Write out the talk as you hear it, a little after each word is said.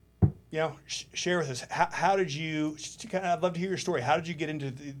share with us, how did you, I'd love to hear your story. How did you get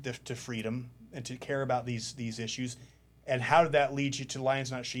into to freedom and to care about these issues? And how did that lead you to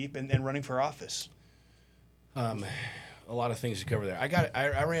Lions Not Sheep and running for office? A lot of things to cover there.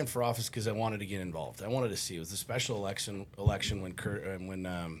 I ran for office because I wanted to get involved. I wanted to see. It was a special election when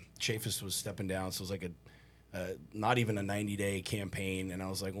Chaffetz was stepping down. So it was like not even a 90-day campaign. And I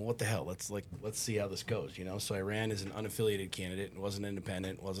was like, well, what the hell? Let's see how this goes, So I ran as an unaffiliated candidate. It wasn't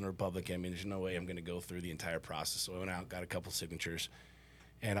independent. It wasn't a Republican. I mean, there's no way I'm going to go through the entire process. So I went out, got a couple signatures.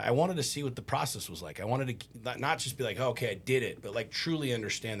 And I wanted to see what the process was like. I wanted to not just be like, oh, okay, I did it, but like truly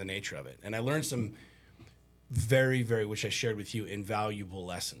understand the nature of it. And I learned some very, very, which I shared with you, invaluable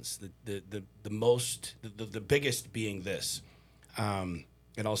lessons. The biggest being this. And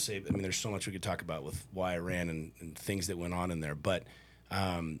I'll say, I mean, there's so much we could talk about with why I ran and things that went on in there. But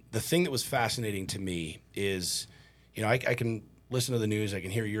the thing that was fascinating to me is, I can listen to the news, I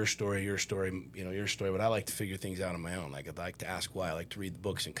can hear your story, but I like to figure things out on my own. Like, I like to ask why. I like to read the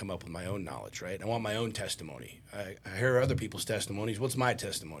books and come up with my own knowledge, right? I want my own testimony. I hear other people's testimonies. What's my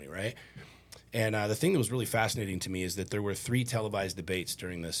testimony, right? And the thing that was really fascinating to me is that there were 3 televised debates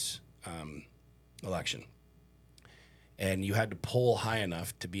during this election. And you had to poll high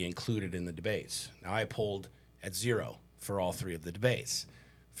enough to be included in the debates. Now, I polled at 0 for all 3 of the debates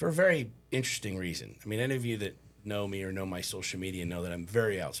for a very interesting reason. I mean, any of you that know me or know my social media know that I'm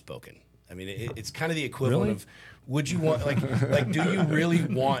very outspoken. I mean, it's kind of the equivalent of, would you want, like, do you really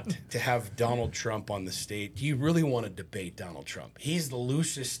want to have Donald Trump on the stage? Do you really want to debate Donald Trump? He's the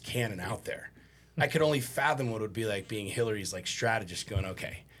loosest cannon out there. I could only fathom what it would be like being Hillary's strategist going,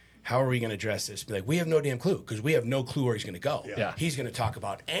 okay, how are we going to address this? Be like, we have no damn clue because we have no clue where he's going to go. Yeah. He's going to talk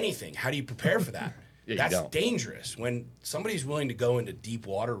about anything. How do you prepare for that? That's dangerous. When somebody's willing to go into deep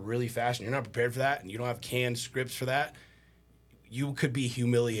water really fast and you're not prepared for that and you don't have canned scripts for that, you could be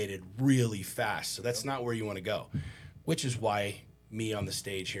humiliated really fast. So that's not where you want to go, which is why me on the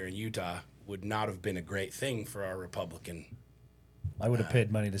stage here in Utah would not have been a great thing for our Republican. I would have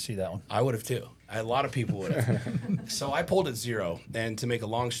paid money to see that one. I would have too. A lot of people would have. So I polled at 0. And to make a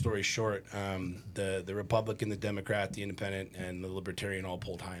long story short, the Republican, the Democrat, the Independent, and the Libertarian all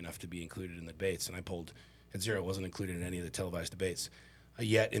polled high enough to be included in the debates. And I polled at 0. Wasn't included in any of the televised debates.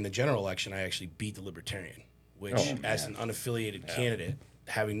 Yet in the general election, I actually beat the Libertarian, which as an unaffiliated candidate,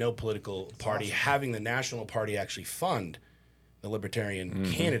 having no political party, having the national party actually fund the Libertarian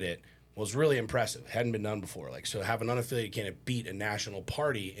candidate was really impressive. Hadn't been done before. So have an unaffiliated candidate beat a national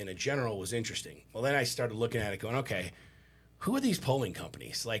party in a general was interesting. Well, then I started looking at it going, okay, who are these polling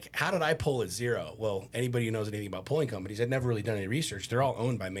companies? How did I poll at 0? Well, anybody who knows anything about polling companies, I'd never really done any research. They're all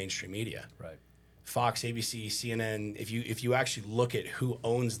owned by mainstream media. Right. Fox, ABC, CNN. If you actually look at who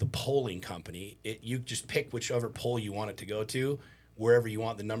owns the polling company, you just pick whichever poll you want it to go to, wherever you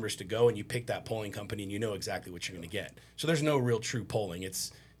want the numbers to go, and you pick that polling company and you know exactly what you're going to get. So there's no real true polling.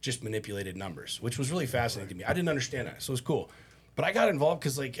 It's just manipulated numbers, which was really fascinating to me. I didn't understand that, so it was cool. But I got involved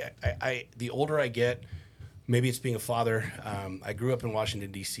because, the older I get, maybe it's being a father. I grew up in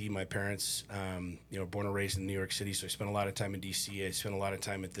Washington, D.C. My parents, born and raised in New York City, so I spent a lot of time in D.C. I spent a lot of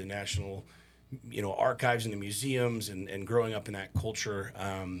time at the National, archives and the museums and growing up in that culture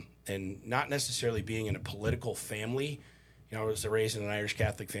and not necessarily being in a political family. I was raised in an Irish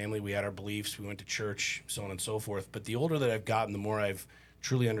Catholic family. We had our beliefs. We went to church, so on and so forth. But the older that I've gotten, the more I've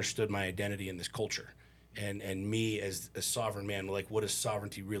truly understood my identity in this culture and me as a sovereign man. What does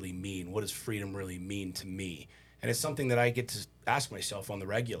sovereignty really mean? What does freedom really mean to me? And it's something that I get to ask myself on the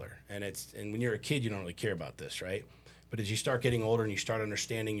regular. And when you're a kid, you don't really care about this, right? But as you start getting older and you start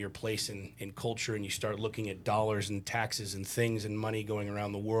understanding your place in culture and you start looking at dollars and taxes and things and money going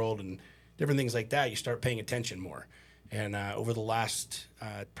around the world and different things like that, you start paying attention more. And over the last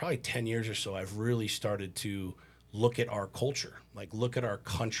probably 10 years or so, I've really started to look at our culture, look at our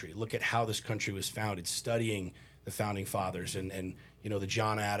country, look at how this country was founded, studying the founding fathers and the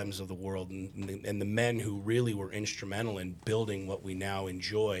John Adams of the world and the men who really were instrumental in building what we now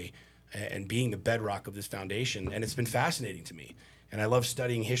enjoy and being the bedrock of this foundation. And it's been fascinating to me. And I love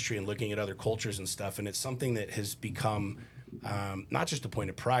studying history and looking at other cultures and stuff. And it's something that has become not just a point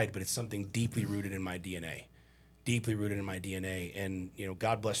of pride, but it's something deeply rooted in my DNA. And,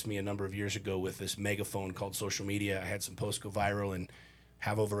 God blessed me a number of years ago with this megaphone called social media. I had some posts go viral and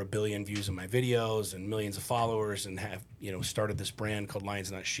have over 1 billion views on my videos and millions of followers and have, started this brand called Lions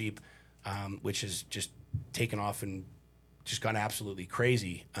Not Sheep, which has just taken off and just gone absolutely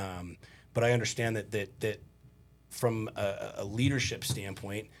crazy. But I understand that from a leadership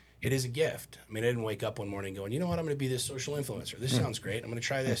standpoint, it is a gift. I mean, I didn't wake up one morning going, you know what, I'm going to be this social influencer. This sounds great. I'm going to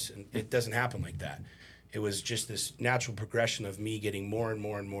try this. And it doesn't happen like that. It was just this natural progression of me getting more and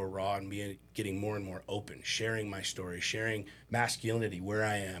more and more raw and me getting more and more open, sharing my story, sharing masculinity, where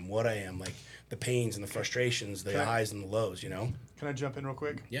I am, what I am, like the pains and the frustrations, the highs and the lows, you know? Can I jump in real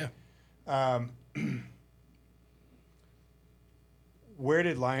quick? Yeah. Where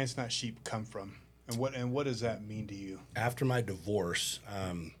did Lions Not Sheep come from? And what does that mean to you? After my divorce,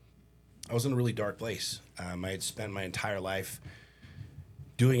 I was in a really dark place. I had spent my entire life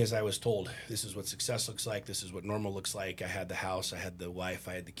doing as I was told. This is what success looks like. This is what normal looks like. I had the house, I had the wife,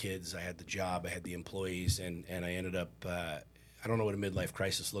 I had the kids, I had the job, I had the employees, and I ended up, I don't know what a midlife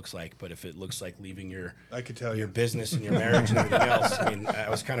crisis looks like, but if it looks like leaving your business and your marriage and everything else, I mean, I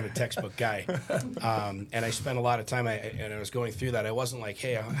was kind of a textbook guy. And I spent a lot of time, and I was going through that. I wasn't like,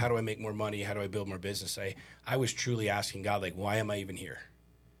 hey, how do I make more money? How do I build more business? I was truly asking God, like, why am I even here?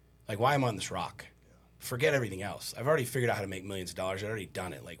 Like, why am I on this rock? Forget everything else. I've already figured out how to make millions of dollars. I've already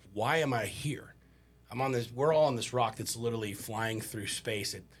done it. Like, why am I here? We're all on this rock that's literally flying through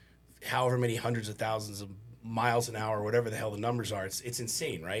space at however many hundreds of thousands of miles an hour, whatever the hell the numbers are. It's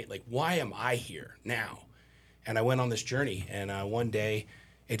insane, right? Like, why am I here now? And I went on this journey, and one day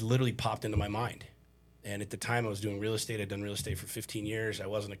it literally popped into my mind. And at the time I was doing real estate. I'd done real estate for 15 years. I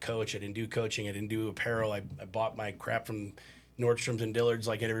wasn't a coach. I didn't do coaching. I didn't do apparel. I bought my crap from Nordstrom's and Dillard's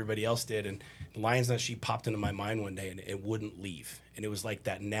like everybody else did. And Lions Not Sheep popped into my mind one day, and it wouldn't leave. And it was like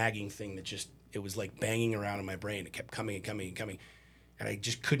that nagging thing that it was like banging around in my brain. It kept coming and coming and coming. And I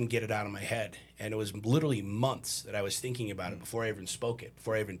just couldn't get it out of my head. And it was literally months that I was thinking about it before I even spoke it,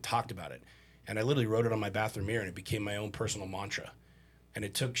 before I even talked about it. And I literally wrote it on my bathroom mirror, and it became my own personal mantra. And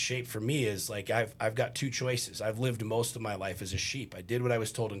it took shape for me as like, I've got two choices. I've lived most of my life as a sheep. I did what I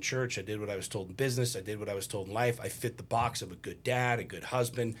was told in church. I did what I was told in business. I did what I was told in life. I fit the box of a good dad, a good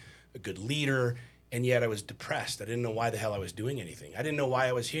husband, a good leader. And yet I was depressed. I didn't know why the hell I was doing anything. I didn't know why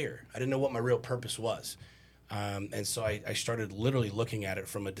I was here. I didn't know what my real purpose was. And so I started literally looking at it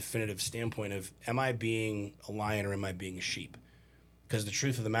from a definitive standpoint of, am I being a lion or am I being a sheep? Because the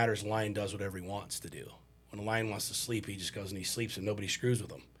truth of the matter is, a lion does whatever he wants to do. When a lion wants to sleep, he just goes and he sleeps and nobody screws with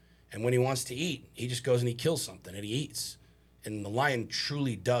him. And when he wants to eat, he just goes and he kills something and he eats. And the lion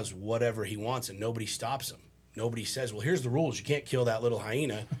truly does whatever he wants and nobody stops him. Nobody says, well, here's the rules. You can't kill that little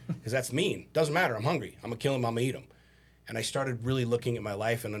hyena because that's mean. Doesn't matter. I'm hungry. I'm going to kill him. I'm going to eat him. And I started really looking at my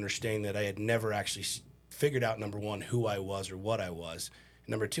life and understanding that I had never actually figured out, number one, who I was or what I was.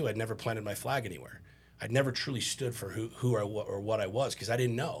 And number two, I'd never planted my flag anywhere. I'd never truly stood for who or what I was because I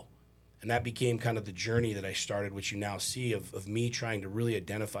didn't know. And that became kind of the journey that I started, which you now see of me trying to really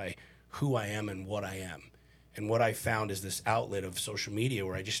identify who I am and what I am. And what I found is this outlet of social media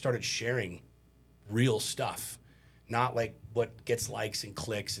where I just started sharing real stuff, not like what gets likes and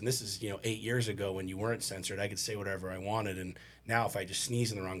clicks. And this is, 8 years ago when you weren't censored. I could say whatever I wanted. And now if I just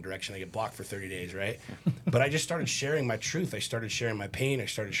sneeze in the wrong direction, I get blocked for 30 days, right? But I just started sharing my truth. I started sharing my pain. I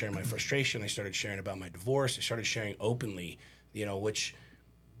started sharing my frustration. I started sharing about my divorce. I started sharing openly,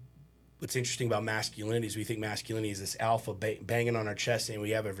 what's interesting about masculinity is we think masculinity is this alpha banging on our chest saying we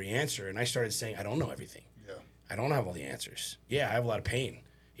have every answer. And I started saying, I don't know everything. Yeah. I don't have all the answers. Yeah, I have a lot of pain.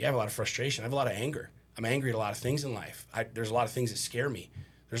 Yeah, I have a lot of frustration. I have a lot of anger. I'm angry at a lot of things in life. There's a lot of things that scare me.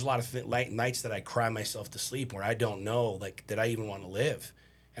 There's a lot of nights that I cry myself to sleep where I don't know, did I even want to live?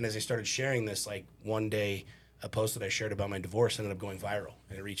 And as I started sharing this, one day, a post that I shared about my divorce ended up going viral.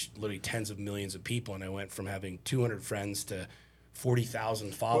 And it reached literally tens of millions of people. And I went from having 200 friends to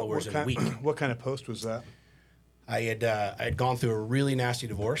 40,000 followers in a week. What kind of post was that? I had gone through a really nasty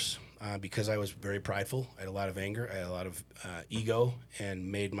divorce because I was very prideful. I had a lot of anger. I had a lot of ego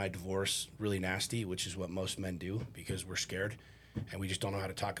and made my divorce really nasty, which is what most men do because we're scared and we just don't know how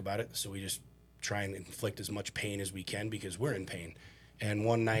to talk about it. So we just try and inflict as much pain as we can because we're in pain. And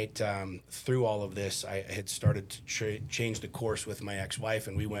one night through all of this, I had started to change the course with my ex-wife,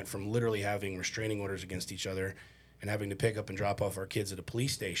 and we went from literally having restraining orders against each other and having to pick up and drop off our kids at a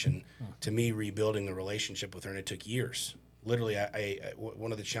police station to me rebuilding the relationship with her. And it took years. Literally,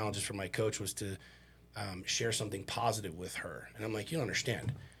 one of the challenges for my coach was to share something positive with her. And I'm like, you don't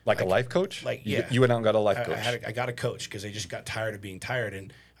understand. Like a life coach? Yeah. You went out and got a life coach. I got a coach because I just got tired of being tired.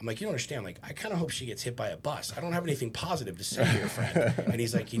 And I'm like, you don't understand. I kind of hope she gets hit by a bus. I don't have anything positive to say here, friend. And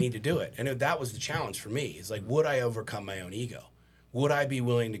he's like, you need to do it. And that was the challenge for me. It's like, would I overcome my own ego? Would I be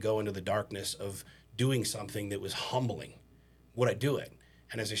willing to go into the darkness of doing something that was humbling? Would I do it?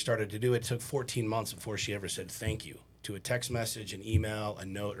 And as I started to do it, it took 14 months before she ever said thank you to a text message, an email, a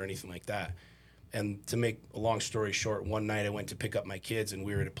note, or anything like that. And to make a long story short, one night I went to pick up my kids, and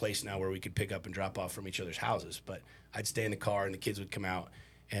we were at a place now where we could pick up and drop off from each other's houses. But I'd stay in the car, and the kids would come out.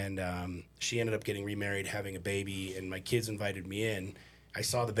 And she ended up getting remarried, having a baby, and my kids invited me in. I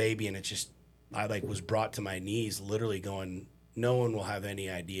saw the baby, and it just I like was brought to my knees, literally going, no one will have any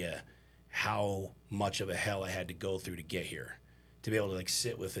idea how much of a hell I had to go through to get here, to be able to like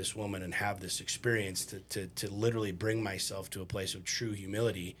sit with this woman and have this experience to literally bring myself to a place of true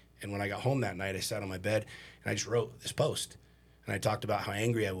humility. And when I got home that night, I sat on my bed and I just wrote this post. And I talked about how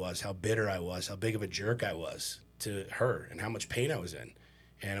angry I was, how bitter I was, how big of a jerk I was to her, and how much pain I was in.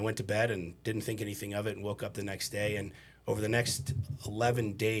 And I went to bed and didn't think anything of it, and woke up the next day. And over the next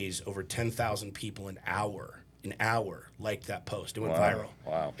 11 days, over 10,000 people an hour liked that post. It went viral.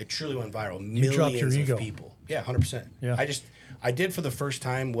 Wow. It truly went viral. You dropped your ego. Millions of people. Yeah, 100%. Yeah. I did for the first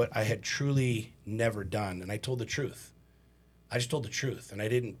time what I had truly never done, and I told the truth. I just told the truth, and I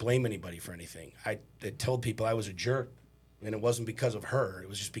didn't blame anybody for anything. I told people I was a jerk, and it wasn't because of her. It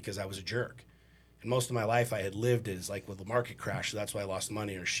was just because I was a jerk. And most of my life I had lived as like with the market crash, so that's why I lost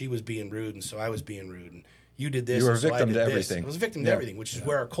money, or she was being rude, and so I was being rude, and you did this. You were a and so victim I did to this. everything. I was a victim to everything, which is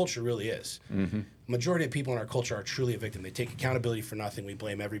where our culture really is. Majority of people in our culture are truly a victim. They take accountability for nothing. We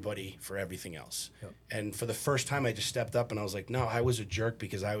blame everybody for everything else. Yep. And for the first time, I just stepped up and I was like, no, I was a jerk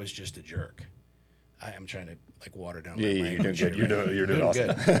because I was just a jerk. I'm trying to like water down. Yeah, you're doing good. You're doing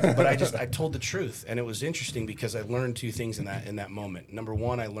awesome. Good. But I told the truth, and it was interesting because I learned two things in that moment. Number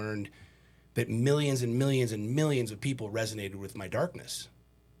one, I learned that millions and millions and millions of people resonated with my darkness.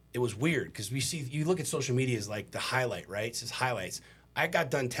 It was weird because you look at social media as like the highlight, right? It says highlights. I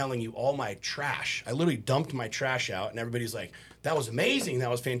got done telling you all my trash. I literally dumped my trash out, and everybody's like, that was amazing. That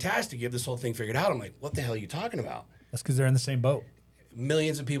was fantastic. You have this whole thing figured out. I'm like, what the hell are you talking about? That's because they're in the same boat.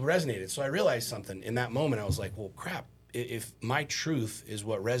 Millions of people resonated. So I realized something. In that moment, I was like, well, crap. If my truth is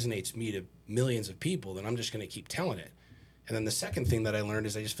what resonates me to millions of people, then I'm just going to keep telling it. And then the second thing that I learned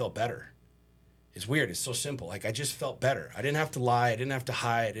is I just felt better. It's weird. It's so simple. Like, I just felt better. I didn't have to lie. I didn't have to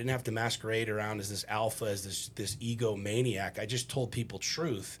hide. I didn't have to masquerade around as this alpha, as this ego maniac. I just told people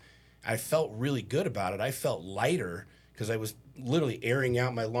truth. I felt really good about it. I felt lighter because I was literally airing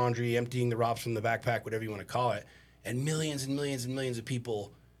out my laundry, emptying the rocks from the backpack, whatever you want to call it. And millions and millions and millions of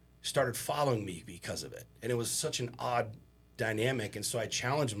people started following me because of it. And it was such an odd dynamic. And so I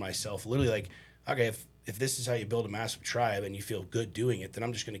challenged myself, literally like, okay, if this is how you build a massive tribe and you feel good doing it, then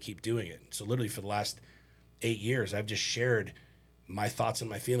I'm just going to keep doing it. So literally for the last 8 years, I've just shared my thoughts and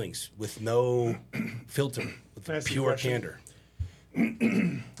my feelings with no filter, with pure candor.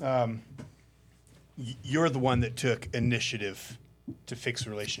 You're the one that took initiative to fix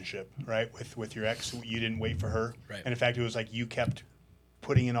the relationship, right? With your ex, you didn't wait for her. Right. And in fact, it was like you kept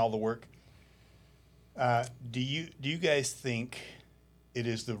putting in all the work. Do you guys think it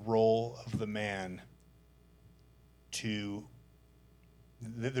is the role of the man to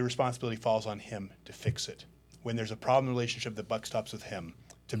the responsibility falls on him to fix it? When there's a problem in the relationship, the buck stops with him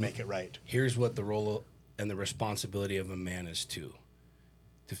to make it right. Here's what the role and the responsibility of a man is to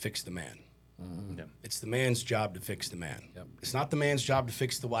fix the man. Yep. It's the man's job to fix the man. Yep. It's not the man's job to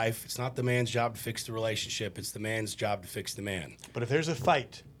fix the wife. It's not the man's job to fix the relationship. It's the man's job to fix the man. But if there's a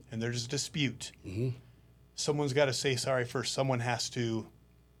fight and there's a dispute, someone's got to say sorry first. Someone has to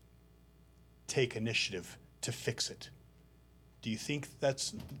take initiative to fix it. Do you think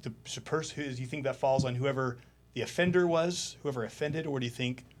that's the person? Do you think that falls on whoever the offender was, whoever offended, or do you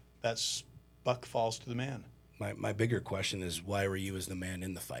think that's buck falls to the man? My bigger question is, why were you as the man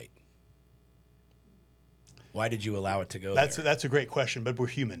in the fight? Why did you allow it to go there? That's a great question, but we're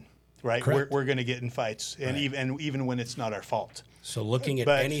human, right? Correct. We're going to get in fights, and Right. even when it's not our fault. So looking at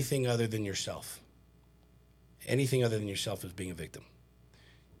But- anything other than yourself is being a victim.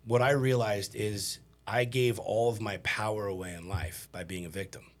 What I realized is I gave all of my power away in life by being a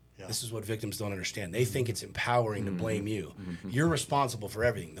victim. Yeah. This is what victims don't understand. They think it's empowering to blame you. You're responsible for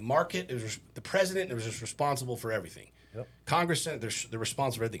everything. The market, the president is just responsible for everything. Yep. Congress, they're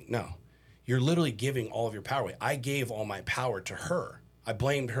responsible for everything. No. You're literally giving all of your power away. I gave all my power to her. I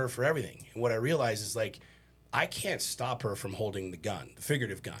blamed her for everything. And what I realized is like, I can't stop her from holding the gun, the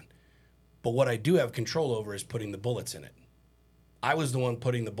figurative gun. But what I do have control over is putting the bullets in it. I was the one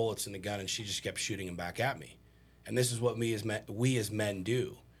putting the bullets in the gun, and she just kept shooting them back at me. And this is what we as men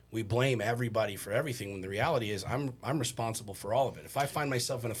do. We blame everybody for everything when the reality is I'm responsible for all of it. If I find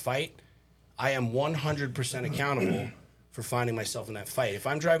myself in a fight, I am 100% accountable for finding myself in that fight. If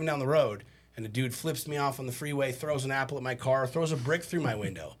I'm driving down the road and a dude flips me off on the freeway, throws an apple at my car, throws a brick through my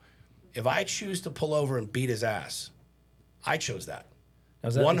window, if I choose to pull over and beat his ass, I chose that. Now,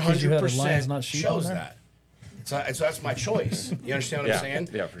 is that because you had the lions, 100% not sheep on chose there? that. So that's my choice. You understand what I'm saying?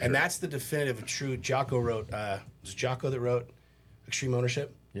 Yeah, for sure. And that's the definitive, true. Jocko wrote. Was it Jocko that wrote Extreme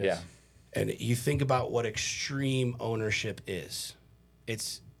Ownership? Yes. Yeah. And you think about what extreme ownership is.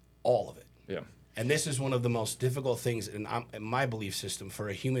 It's all of it. Yeah. And this is one of the most difficult things in my belief system for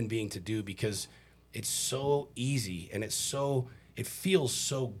a human being to do, because it's so easy and it feels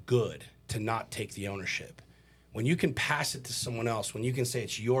so good to not take the ownership. When you can pass it to someone else, when you can say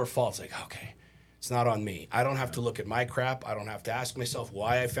it's your fault, it's like, okay, it's not on me. I don't have to look at my crap. I don't have to ask myself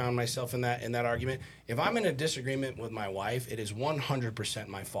why I found myself in that argument. If I'm in a disagreement with my wife, it is 100%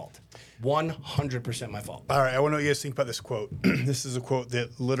 my fault. 100% my fault. All right, I want to know what you guys think about this quote. This is a quote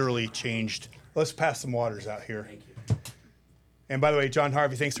that literally changed. Let's pass some waters out here. Thank you. And by the way, John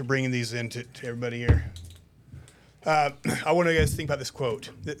Harvey, thanks for bringing these in to everybody here. I want to know you guys think about this quote.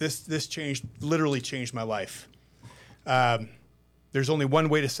 This literally changed my life. There's only one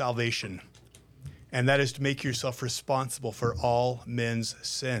way to salvation, and that is to make yourself responsible for all men's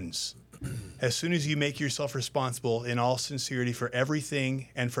sins. As soon as you make yourself responsible in all sincerity for everything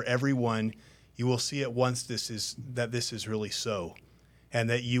and for everyone, you will see at once that this is really so, and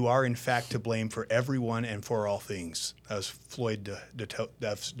that you are in fact to blame for everyone and for all things. That was Floyd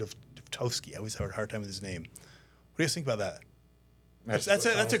Dostoevsky. I always have a hard time with his name. What do you guys think about that?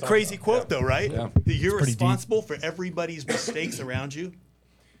 That's a crazy quote, though, right? Yeah. That you're responsible for everybody's mistakes around you.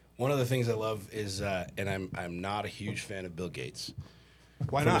 One of the things I love is, and I'm not a huge fan of Bill Gates.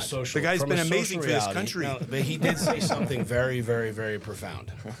 Why not? The guy's been amazing for this country. No, but he did say something very, very, very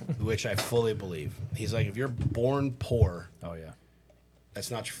profound, which I fully believe. He's like, if you're born poor, Oh yeah.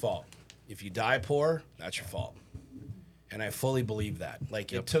 that's not your fault. If you die poor, that's your fault. And I fully believe that.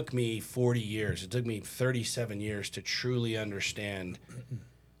 Like, it took me 40 years. It took me 37 years to truly understand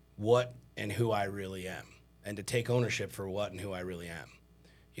what and who I really am, and to take ownership for what and who I really am.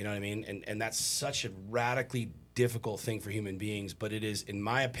 You know what I mean? And that's such a radically difficult thing for human beings, but it is, in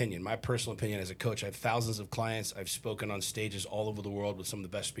my opinion, my personal opinion as a coach. I have thousands of clients. I've spoken on stages all over the world with some of the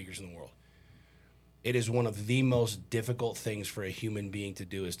best speakers in the world. It is one of the most difficult things for a human being to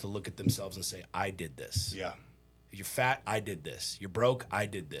do, is to look at themselves and say, I did this. Yeah. If you're fat, I did this. You're broke, I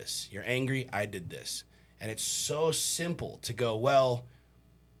did this. You're angry, I did this. And it's so simple to go, well,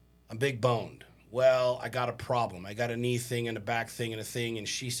 I'm big boned. Well, I got a problem. I got a knee thing and a back thing and a thing, and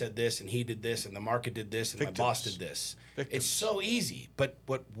she said this and he did this and the market did this and my boss did this. It's so easy, but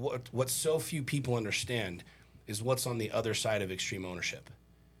what so few people understand is what's on the other side of extreme ownership.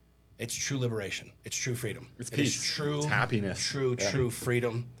 It's true liberation. It's true freedom. It's peace. It's true, it's happiness. True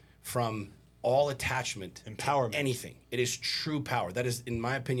freedom from all attachment, empowerment, to anything. It is true power. That is, in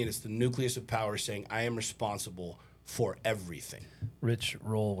my opinion, it's the nucleus of power, saying I am responsible for everything. Rich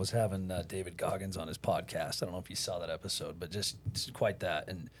Roll was having David Goggins on his podcast. I don't know if you saw that episode, but just quite that.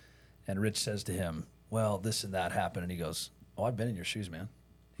 And Rich says to him, well, this and that happened. And he goes, oh, I've been in your shoes, man.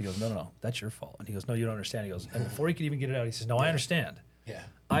 He goes, no, that's your fault. And he goes, no, you don't understand. He goes, and before he could even get it out, he says, no, I understand. Yeah.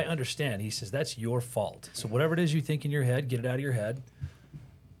 I understand. He says, that's your fault. So whatever it is you think in your head, get it out of your head.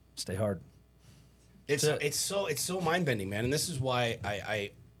 Stay hard. It's so mind-bending, man. And this is why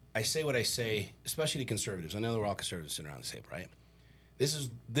I say what I say, especially to conservatives. I know we're all conservatives sitting around the table, right? This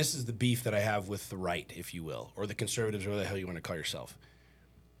is the beef that I have with the right, if you will, or the conservatives, or whatever the hell you want to call yourself.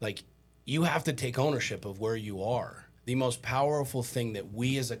 Like, you have to take ownership of where you are. The most powerful thing that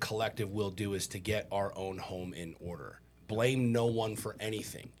we as a collective will do is to get our own home in order. Blame no one for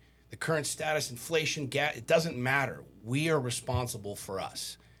anything. The current status, inflation, it doesn't matter. We are responsible for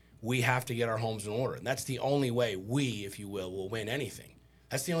us. We have to get our homes in order. And that's the only way we, if you will win anything.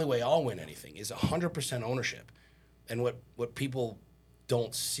 That's the only way I'll win anything, is 100% ownership. And what people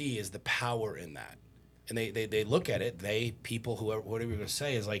don't see is the power in that. And they look at it, people, whoever, whatever you're going to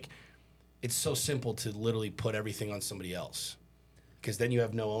say, is like, it's so simple to literally put everything on somebody else. Because then you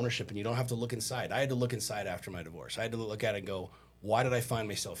have no ownership and you don't have to look inside. I had to look inside after my divorce. I had to look at it and go, why did I find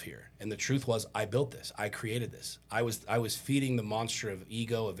myself here? And the truth was, I built this. I created this. I was feeding the monster of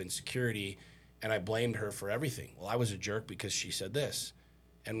ego, of insecurity, and I blamed her for everything. Well, I was a jerk because she said this.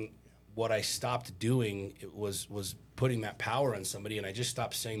 And what I stopped doing was putting that power on somebody, and I just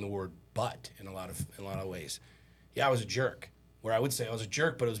stopped saying the word "but" in a lot of ways. Yeah, I was a jerk. Where I would say I was a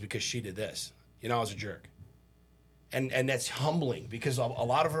jerk, but it was because she did this. You know, I was a jerk. And that's humbling, because a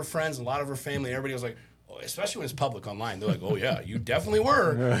lot of her friends, a lot of her family, everybody was like, especially when it's public online, they're like, oh yeah, you definitely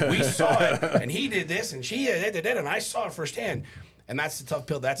were. We saw it, and he did this, and she did it, and I saw it firsthand. And that's the tough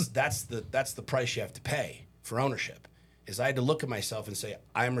pill. That's the price you have to pay for ownership. Is I had to look at myself and say,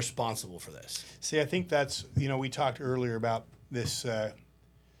 I am responsible for this. See, I think that's, we talked earlier about this, call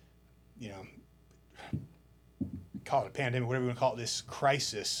it a pandemic, whatever you want to call it, this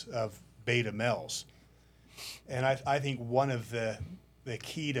crisis of beta males. And I think one of the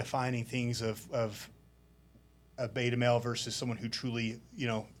key defining things of a beta male versus someone who truly,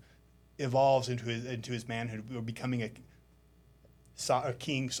 evolves into his manhood, or becoming a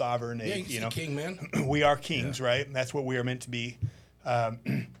king, sovereign, Yeah, he's the king, man. we are kings, right? And that's what we are meant to be.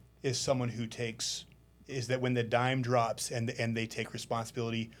 Is someone who is that when the dime drops and they take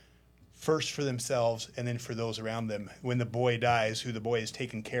responsibility first for themselves and then for those around them. When the boy dies, who the boy is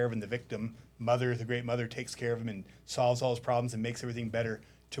taken care of, and the victim, the great mother, takes care of him and solves all his problems and makes everything better,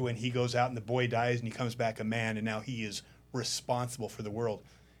 to when he goes out and the boy dies and he comes back a man, and now he is responsible for the world.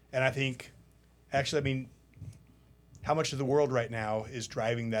 And I think, actually, I mean, how much of the world right now is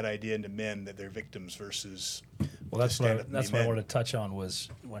driving that idea into men that they're victims versus that's what I wanted to touch on was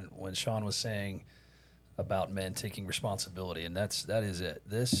when Sean was saying about men taking responsibility, and that is it.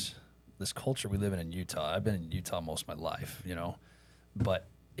 This culture we live in Utah. I've been in Utah most of my life, but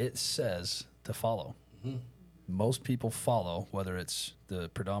it says to follow. Mm-hmm. Most people follow, whether it's the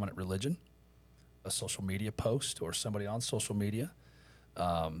predominant religion, a social media post, or somebody on social media,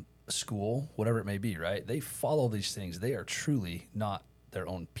 a school, whatever it may be, right? They follow these things. They are truly not their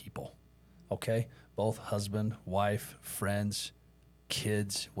own people, okay? Both husband, wife, friends,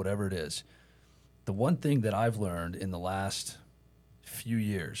 kids, whatever it is. The one thing that I've learned in the last few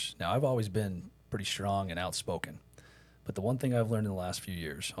years, now I've always been pretty strong and outspoken, but the one thing I've learned in the last few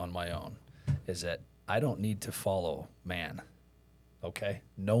years on my own is that I don't need to follow man, okay?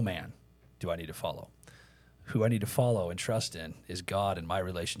 No man do I need to follow. Who I need to follow and trust in is God and my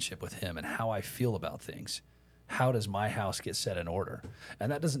relationship with him and how I feel about things. How does my house get set in order?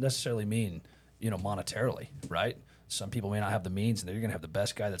 And that doesn't necessarily mean, monetarily, right? Some people may not have the means, and they're going to have the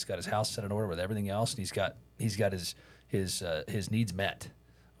best guy that's got his house set in order with everything else, and he's got his needs met,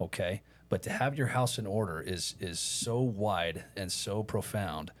 okay? But to have your house in order is so wide and so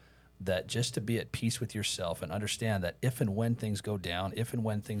profound that just to be at peace with yourself and understand that if and when things go down, if and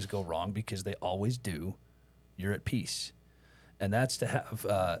when things go wrong, because they always do, you're at peace. And that's to have,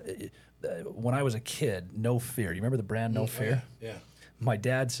 when I was a kid, no fear. You remember the brand No Fear? Yeah. My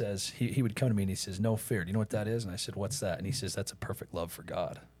dad says, he would come to me and he says, no fear. Do you know what that is? And I said, what's that? And he says, that's a perfect love for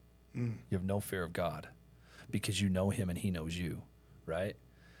God. You have no fear of God because you know him and he knows you, right?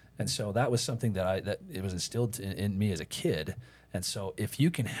 And so that was something that it was instilled in me as a kid. And so if you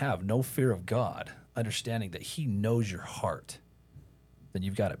can have no fear of God, understanding that he knows your heart, then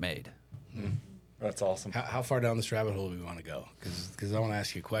you've got it made. Mm. That's awesome. How far down this rabbit hole do we want to go? Because I want to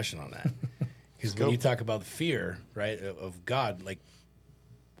ask you a question on that. Because when you talk about the fear, right, of God, like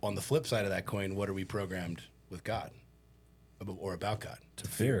on the flip side of that coin, what are we programmed with God or about God? To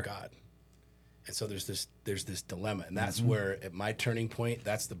fear God. And so there's this dilemma, and that's where at my turning point,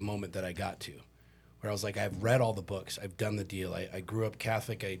 that's the moment that I got to, where I was like, I've read all the books, I've done the deal. I grew up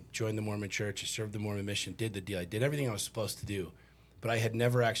Catholic, I joined the Mormon Church, I served the Mormon mission, did the deal, I did everything I was supposed to do, but I had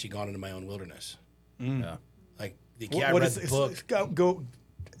never actually gone into my own wilderness. Yeah. Like, I read the book. Go.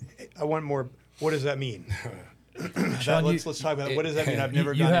 I want more. What does that mean? Sean, let's talk about what does that mean? I've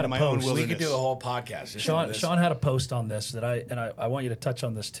never you gone had into a my own post. wilderness. We could do a whole podcast. Sean had a post on this that I want you to touch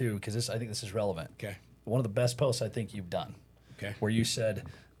on this too, because I think this is relevant. Okay. One of the best posts I think you've done. Okay. Where you said,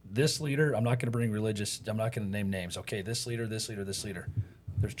 this leader, I'm not going to bring I'm not going to name names. Okay, this leader, this leader, this leader.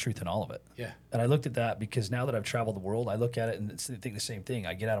 There's truth in all of it. Yeah. And I looked at that because now that I've traveled the world, I look at it and think the same thing.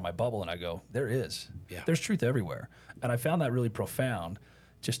 I get out of my bubble and I go, there is. Yeah. There's truth everywhere. And I found that really profound,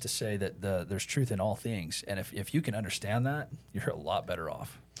 just to say that there's truth in all things. And if you can understand that, you're a lot better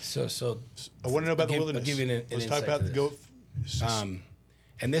off. So I want to know about the I'll wilderness. give you an Let's insight talk about to the goat.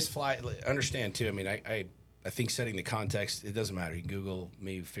 and this understand too. I mean, I think setting the context, it doesn't matter. You can Google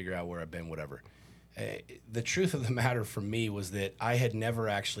me, figure out where I've been, whatever. The truth of the matter for me was that I had never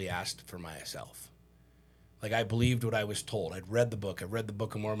actually asked for myself. Like, I believed what I was told. I'd read the book. I've read the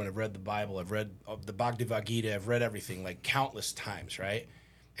Book of Mormon. I've read the Bible. I've read the Bhagavad Gita. I've read everything, like, countless times, right?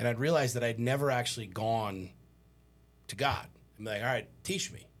 And I'd realized that I'd never actually gone to God. I'm like, all right,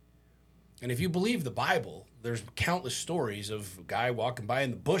 teach me. And if you believe the Bible, there's countless stories of a guy walking by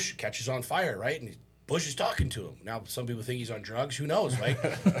in the bush, catches on fire, right? And Bush is talking to him. Now, some people think he's on drugs. Who knows? Like,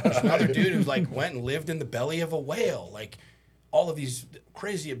 there's another dude who went and lived in the belly of a whale. Like, all of these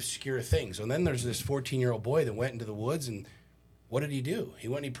crazy obscure things. And then there's this 14-year-old boy that went into the woods, and what did he do? He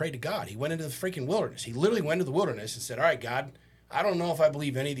went and he prayed to God. He went into the freaking wilderness. He literally went into the wilderness and said, all right, God, I don't know if I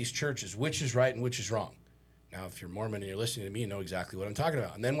believe any of these churches, which is right and which is wrong. Now, if you're Mormon and you're listening to me, you know exactly what I'm talking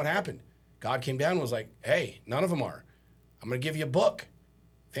about. And then what happened? God came down and was like, hey, none of them are. I'm going to give you a book.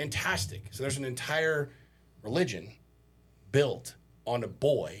 Fantastic. So there's an entire religion built on a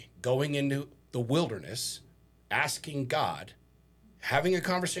boy going into the wilderness, asking God, having a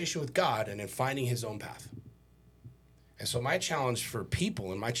conversation with God, and then finding his own path. And so my challenge for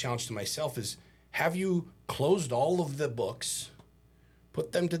people and my challenge to myself is, have you closed all of the books,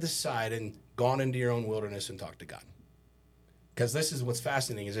 put them to the side, and gone into your own wilderness and talked to God? Because this is what's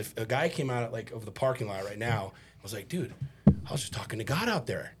fascinating is if a guy came out at like over the parking lot right now and was like, dude, I was just talking to God out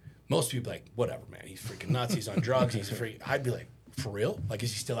there. Most people be like, whatever, man. He's freaking nuts. He's on drugs. He's a freak. I'd be like, for real? Like,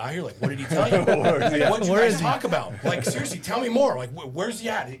 is he still out here? Like, what did he tell you? Like, what did you guys talk about? Like, seriously, tell me more. Like, where's he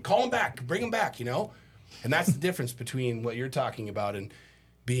at? Call him back. Bring him back, you know? And that's the difference between what you're talking about and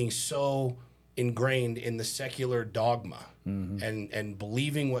being so ingrained in the secular dogma and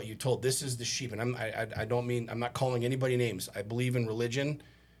believing what you're told. This is the sheep. And I don't mean, I'm not calling anybody names. I believe in religion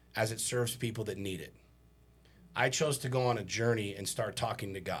as it serves people that need it. I chose to go on a journey and start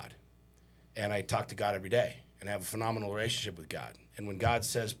talking to God. And I talk to God every day and have a phenomenal relationship with God. And when God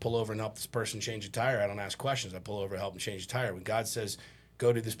says, pull over and help this person change a tire, I don't ask questions. I pull over and help them change a tire. When God says,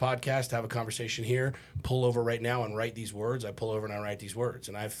 go to this podcast, have a conversation here, pull over right now and write these words, I pull over and I write these words.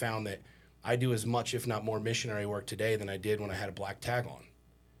 And I've found that I do as much, if not more, missionary work today than I did when I had a black tag on.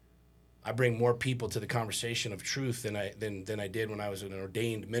 I bring more people to the conversation of truth than I did when I was an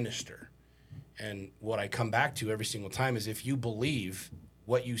ordained minister. And what I come back to every single time is if you believe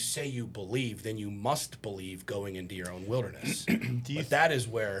what you say you believe, then you must believe going into your own wilderness. But that is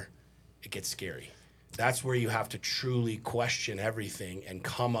where it gets scary. That's where you have to truly question everything and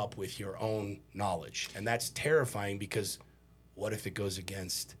come up with your own knowledge. And that's terrifying because what if it goes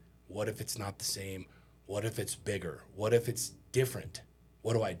against? What if it's not the same? What if it's bigger? What if it's different?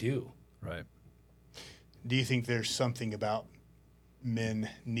 What do I do? Right. Do you think there's something about men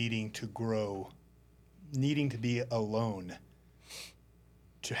needing to grow, needing to be alone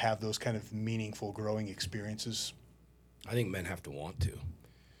to have those kind of meaningful growing experiences? I think men have to want to.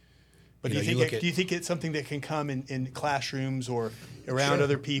 But do you think it's something that can come in classrooms or around Sure.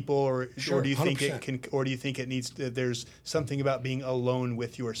 other people, or do you think 100%. it can, or do you think it needs to, there's something about being alone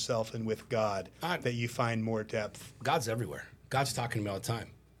with yourself and with God that you find more depth? God's everywhere. God's talking to me all the time.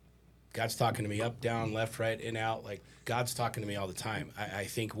 God's talking to me up, down, left, right, in, out. Like God's talking to me all the time. I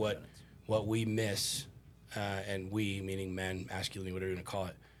think what we miss, and we meaning men, masculine, whatever you want to call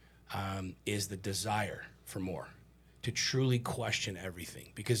it, is the desire for more. To truly question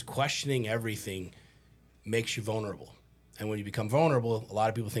everything, because questioning everything makes you vulnerable. And when you become vulnerable, a lot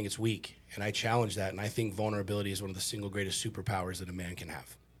of people think it's weak. And I challenge that. And I think vulnerability is one of the single greatest superpowers that a man can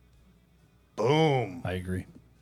have. Boom. I agree.